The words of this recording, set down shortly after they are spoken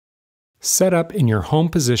Set up in your home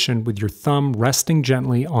position with your thumb resting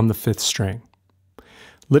gently on the 5th string.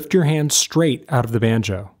 Lift your hand straight out of the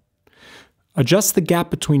banjo. Adjust the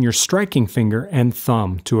gap between your striking finger and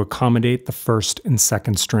thumb to accommodate the 1st and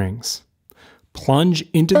 2nd strings. Plunge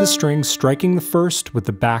into the string, striking the 1st with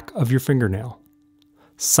the back of your fingernail.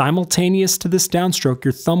 Simultaneous to this downstroke,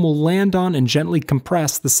 your thumb will land on and gently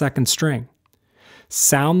compress the 2nd string.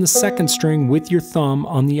 Sound the 2nd string with your thumb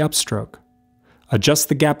on the upstroke. Adjust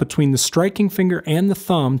the gap between the striking finger and the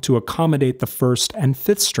thumb to accommodate the 1st and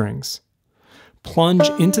 5th strings. Plunge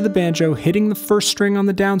into the banjo, hitting the 1st string on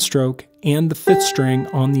the downstroke and the 5th string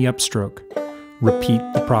on the upstroke. Repeat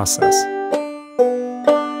the process.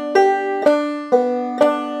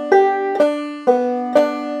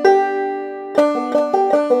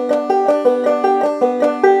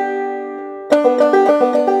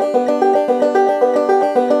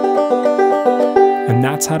 And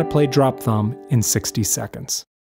that's how to play drop thumb in 60 seconds.